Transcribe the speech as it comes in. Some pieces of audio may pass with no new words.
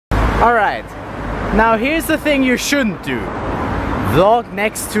Alright, now here's the thing you shouldn't do. Vlog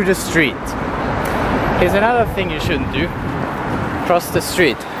next to the street. Here's another thing you shouldn't do. Cross the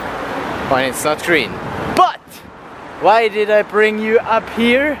street when it's not green. But why did I bring you up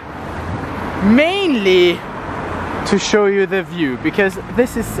here? Mainly to show you the view, because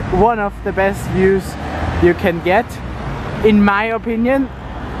this is one of the best views you can get, in my opinion.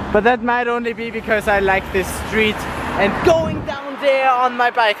 But that might only be because I like this street and going down there on my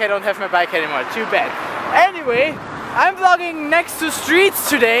bike. I don't have my bike anymore, too bad. Anyway, I'm vlogging next to streets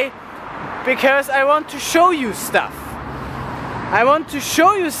today because I want to show you stuff. I want to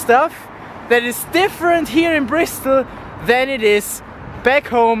show you stuff that is different here in Bristol than it is back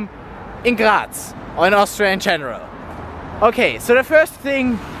home in Graz or in Austria in general. Okay, so the first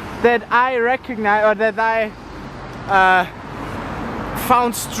thing that I recognize, or that I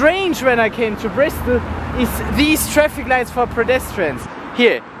found strange when I came to Bristol, is these traffic lights for pedestrians.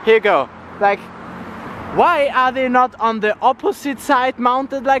 Here you go. Like, why are they not on the opposite side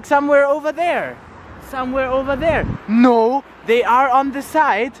mounted, like somewhere over there? Somewhere over there. No, they are on the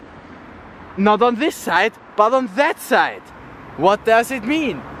side. Not on this side, but on that side. What does it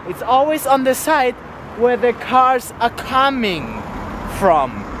mean? It's always on the side where the cars are coming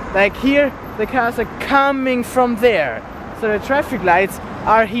from. Like here, the cars are coming from there. So the traffic lights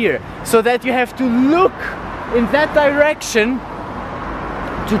are here. So that you have to look in that direction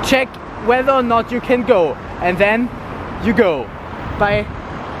to check whether or not you can go. And then you go by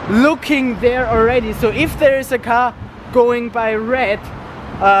looking there already. So if there is a car going by red,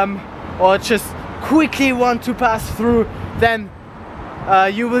 or just quickly want to pass through, then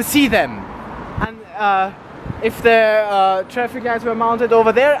you will see them. And if the traffic lights were mounted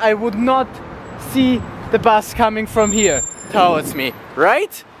over there, I would not see the bus coming from here towards me,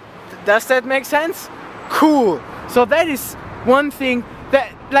 right? Does that make sense? Cool. So that is one thing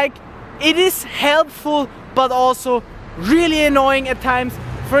that, like, it is helpful but also really annoying at times.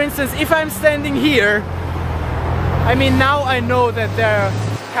 For instance, if I'm standing here, I mean, now I know that there are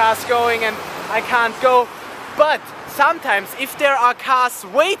cars going and I can't go, but sometimes if there are cars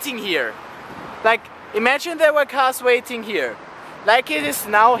waiting here, like imagine there were cars waiting here, like it is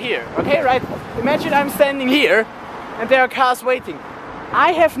now here, okay, right? Imagine I'm standing here and there are cars waiting.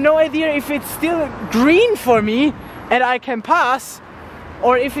 I have no idea if it's still green for me and I can pass,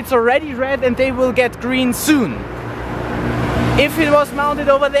 or if it's already red and they will get green soon. If it was mounted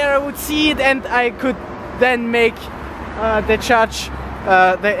over there, I would see it and I could then make the judge,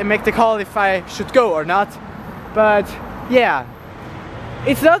 make the call if I should go or not. But yeah,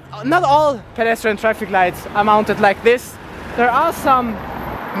 it's not all pedestrian traffic lights are mounted like this. There are some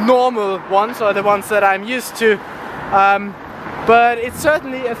normal ones, or the ones that I'm used to, but it's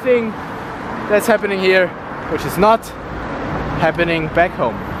certainly a thing that's happening here, which is not happening back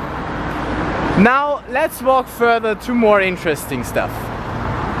home. Now let's walk further to more interesting stuff.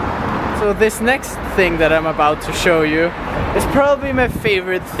 So this next thing that I'm about to show you is probably my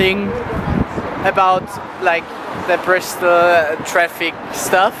favorite thing about like the Bristol traffic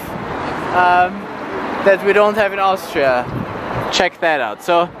stuff that we don't have in Austria. Check that out.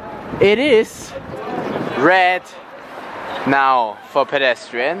 So it is red now for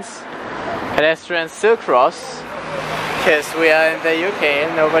pedestrians. Pedestrians still cross because we are in the UK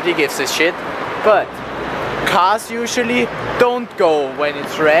and nobody gives a shit. But cars usually don't go when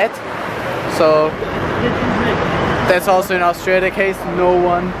it's red. So that's also in Austria the case. No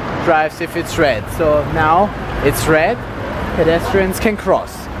one drives if it's red. So now it's red, pedestrians can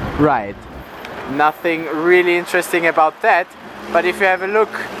cross. Right. Nothing really interesting about that. But if you have a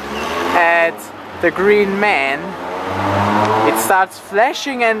look at the green man, it starts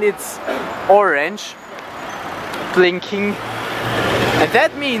flashing and it's orange, blinking. And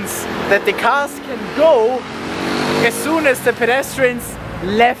that means that the cars can go as soon as the pedestrians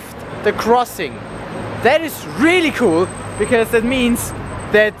left the crossing. That is really cool, because that means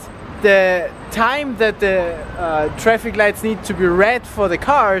that the time that the traffic lights need to be red for the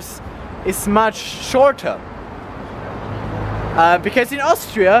cars is much shorter. Because in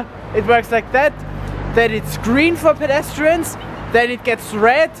Austria it works like that it's green for pedestrians, then it gets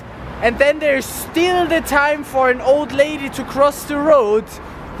red, and then there's still the time for an old lady to cross the road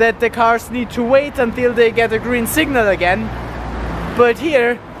that the cars need to wait until they get a green signal again. But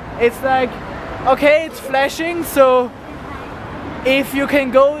here it's like, okay, it's flashing, so if you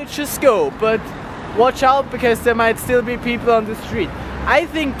can go, it just go, but watch out because there might still be people on the street. I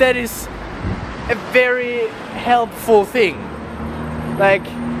think that is a very helpful thing. Like,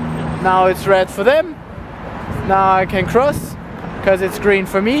 now it's red for them, now I can cross because it's green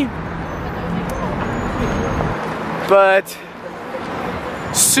for me. But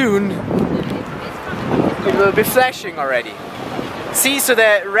soon it will be flashing already. See, so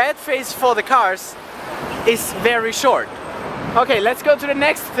the red phase for the cars is very short. Okay, let's go to the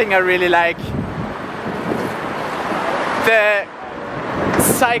next thing I really like. The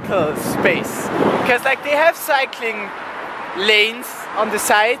cycle space. Because like they have cycling lanes on the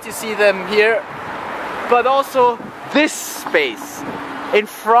side, you see them here. But also this space. In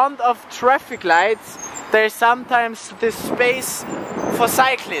front of traffic lights, there's sometimes this space for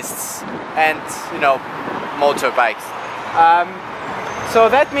cyclists and, you know, motorbikes. So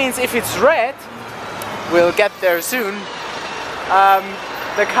that means if it's red, we'll get there soon,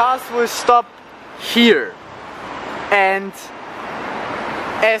 the cars will stop here. And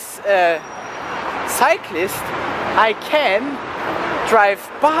as a cyclist, I can drive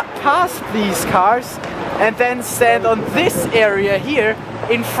past these cars and then stand on this area here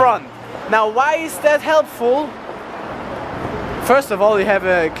in front. Now, why is that helpful? First of all, you have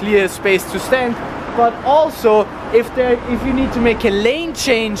a clear space to stand, but also if you need to make a lane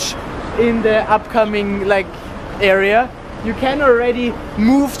change in the upcoming like area, you can already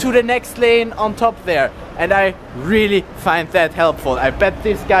move to the next lane on top there. And I really find that helpful. I bet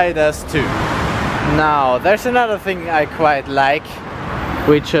this guy does too. Now, there's another thing I quite like,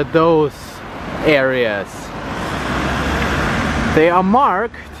 which are those areas. They are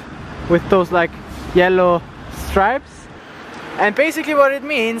marked with those like yellow stripes. And basically what it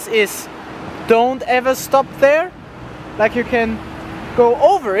means is don't ever stop there. Like you can go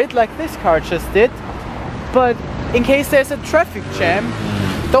over it like this car just did. But in case there's a traffic jam,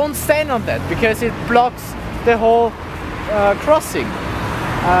 don't stand on that because it blocks the whole crossing.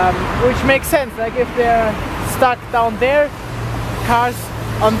 Which makes sense. Like if they're stuck down there, cars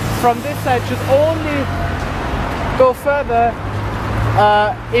from this side should only go further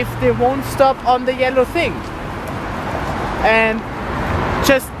if they won't stop on the yellow thing. And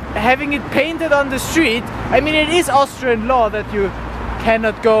just having it painted on the street, I mean, it is Austrian law that you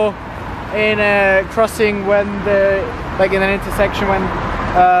cannot go in a crossing when like in an intersection when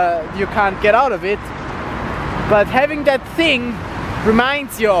you can't get out of it. But having that thing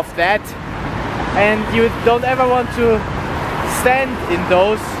reminds you of that, and you don't ever want to stand in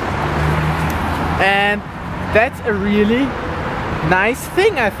those. And that's a really nice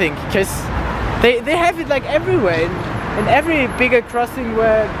thing, I think, because they have it like everywhere. In every bigger crossing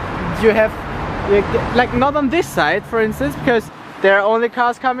where you have, like not on this side for instance, because there are only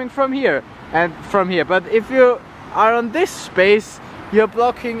cars coming from here and from here, but if you are on this space you're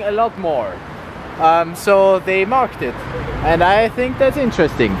blocking a lot more. So they marked it, and I think that's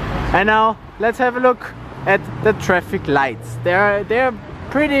interesting. And now let's have a look at the traffic lights. There are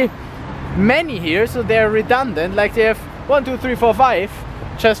pretty many here, so they're redundant, like they have 1, 2, 3, 4, 5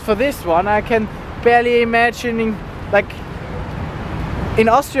 just for this one. I can barely imagine. Like in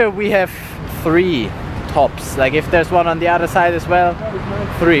Austria we have 3 tops, like if there's one on the other side as well,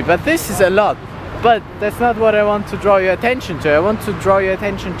 3, but this is a lot. But that's not what I want to draw your attention to. I want to draw your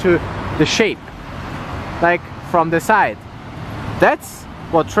attention to the shape, like from the side. That's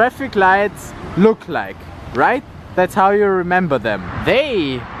what traffic lights look like, right? That's how you remember them.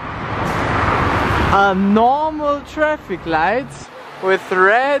 They are normal traffic lights with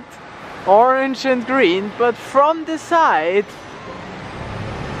red, orange and green, but from the side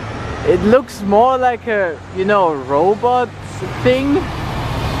it looks more like a, you know, robot thing.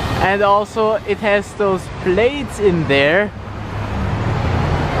 And also it has those plates in there,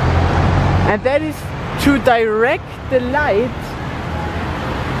 and that is to direct the light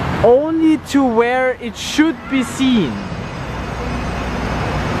only to where it should be seen.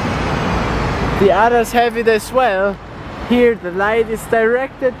 The others have it as well. Here the light is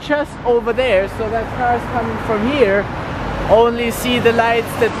directed just over there, so that cars coming from here only see the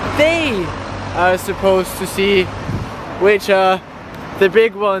lights that they are supposed to see, which are the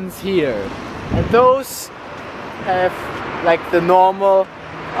big ones here. And those have like the normal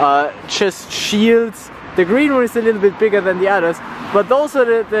just shields. The green one is a little bit bigger than the others, but those are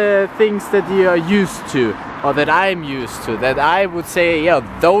the things that you are used to, or that I'm used to, that I would say, yeah,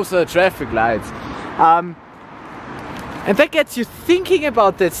 those are traffic lights. And that gets you thinking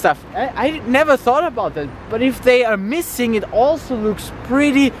about that stuff. I never thought about that, but if they are missing, it also looks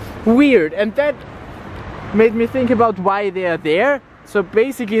pretty weird. And that made me think about why they are there. So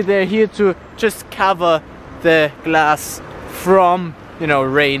basically they're here to just cover the glass from, you know,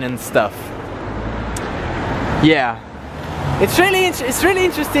 rain and stuff. Yeah, it's really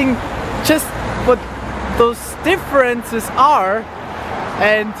interesting just what those differences are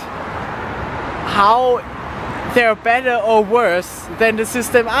and how they're better or worse than the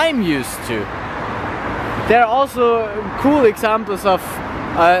system I'm used to. There are also cool examples of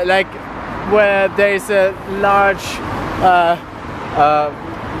like where there's a large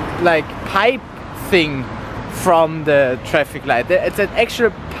like pipe thing from the traffic light. It's an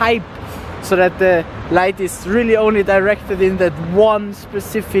actual pipe, so that the light is really only directed in that one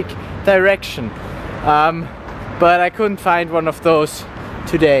specific direction. But I couldn't find one of those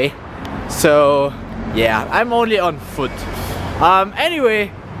today, so yeah, I'm only on foot.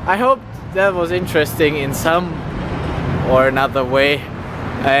 Anyway, I hope that was interesting in some or another way,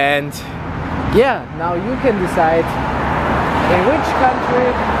 and yeah, now you can decide in which country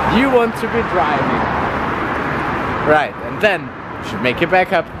you want to be driving. Right, and then you should make your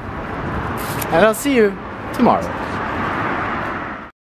backup, and I'll see you tomorrow.